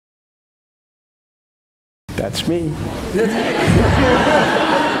That's me.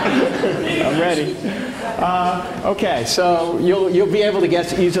 I'm ready. Okay, so you'll be able to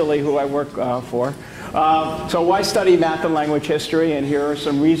guess easily who I work for. So why study math and language history? And here are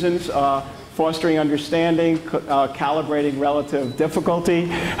some reasons. Fostering understanding, calibrating relative difficulty,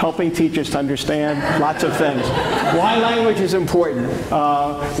 helping teachers to understand, lots of things. Why language is important?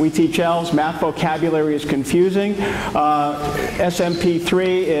 We teach L's, math vocabulary is confusing.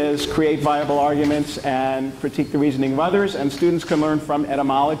 SMP3 is create viable arguments and critique the reasoning of others, and students can learn from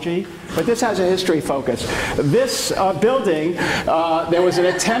etymology. But this has a history focus. This building, there was an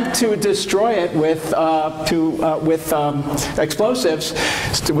attempt to destroy it with explosives.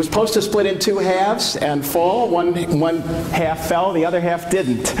 It was supposed to split in two halves and fall. One half fell, the other half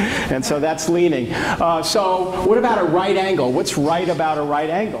didn't. And so that's leaning. So what about a right angle? What's right about a right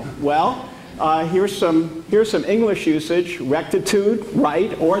angle? Well, here's some English usage. Rectitude,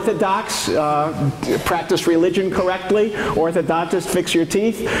 right. Orthodox, practice religion correctly. Orthodontist, fix your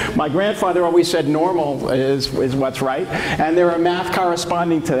teeth. My grandfather always said normal is what's right. And there are math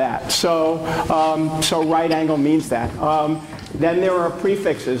corresponding to that. So right angle means that. Then there are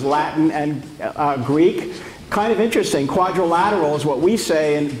prefixes, Latin and Greek. Kind of interesting. Quadrilateral is what we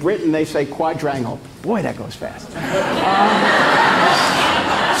say. In Britain, they say quadrangle. Boy, that goes fast.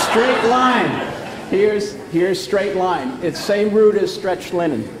 Straight line. Here's straight line. It's same root as stretched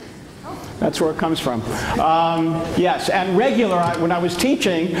linen. That's where it comes from. Yes, and regular, when I was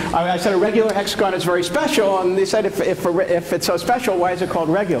teaching, I said a regular hexagon is very special, and they said if it's so special, why is it called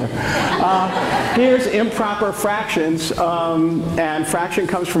regular? Here's improper fractions, and fraction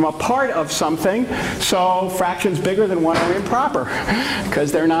comes from a part of something, so fractions bigger than one are improper,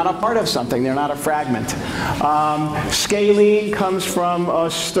 because they're not a part of something, they're not a fragment. Scalene comes from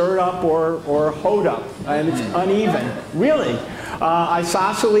stirred up or hoed up, and it's uneven. Really?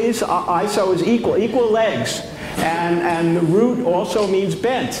 Isosceles, iso is equal legs, and the root also means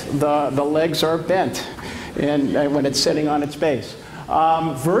bent. The legs are bent when it's sitting on its base.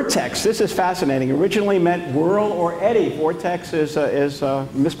 Vertex, this is fascinating. Originally meant whirl or eddy. Vortex is a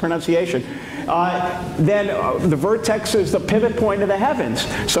mispronunciation. Then the vertex is the pivot point of the heavens.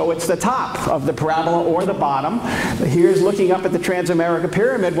 So it's the top of the parabola or the bottom. Here's looking up at the Transamerica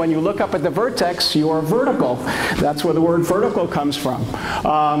Pyramid. When you look up at the vertex, you are vertical. That's where the word vertical comes from.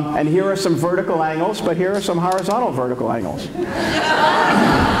 And here are some vertical angles, but here are some horizontal vertical angles.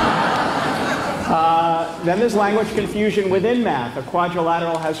 Then there's language confusion within math. A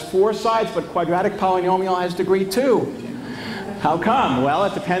quadrilateral has 4 sides, but quadratic polynomial has degree 2. How come? Well,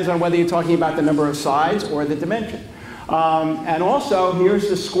 it depends on whether you're talking about the number of sides or the dimension. And also, here's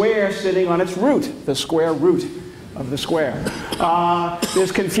the square sitting on its root, the square root of the square.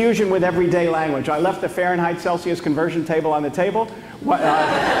 There's confusion with everyday language. I left the Fahrenheit Celsius conversion table on the table.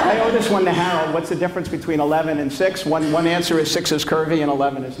 I owe this one to Harold. What's the difference between 11 and 6? One answer is 6 is curvy and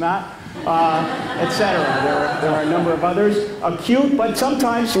 11 is not, etc. There are a number of others. Acute, but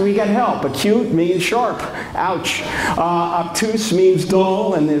sometimes we get help. Acute means sharp. Ouch. Obtuse means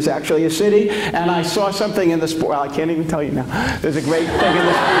dull, and there's actually a city. And I saw something in the sport. Well, I can't even tell you now. There's a great thing in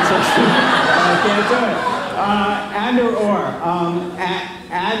the sports history. I can't do it. And or.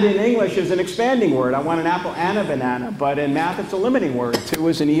 And in English is an expanding word. I want an apple and a banana, but in math it's a limiting word. 2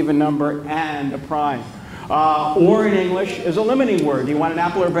 is an even number and a prime. Or in English is a limiting word. You want an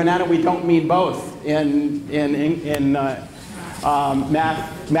apple or a banana? We don't mean both. In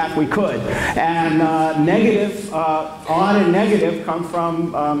math we could. And negative, odd and negative come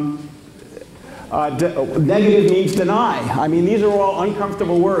from, negative means deny. I mean, these are all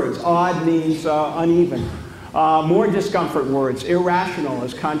uncomfortable words. Odd means uneven. More discomfort words. Irrational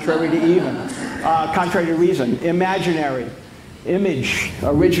is contrary to even, contrary to reason. Imaginary, image,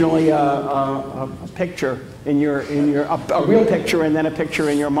 originally a picture in your a real picture and then a picture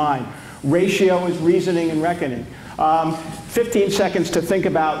in your mind. Ratio is reasoning and reckoning. 15 seconds to think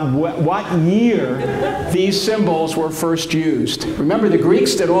about what year these symbols were first used. Remember, the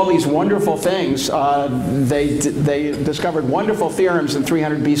Greeks did all these wonderful things. They discovered wonderful theorems in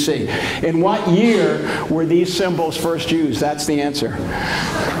 300 BC. In what year were these symbols first used? That's the answer.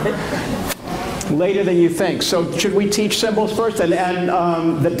 Later than you think. So should we teach symbols first? And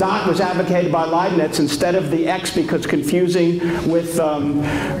the dot was advocated by Leibniz instead of the X because confusing with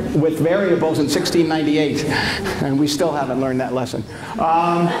variables in 1698. And we still haven't learned that lesson.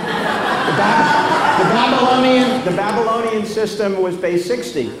 The Babylonian system was base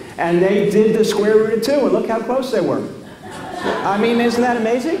 60. And they did the square root of 2. And look how close they were. I mean, isn't that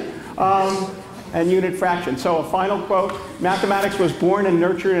amazing? And unit fraction. So a final quote, mathematics was born and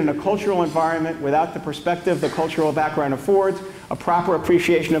nurtured in a cultural environment without the perspective the cultural background affords. a proper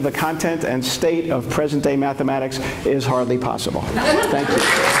appreciation of the content and state of present-day mathematics is hardly possible. Thank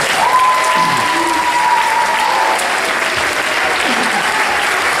you.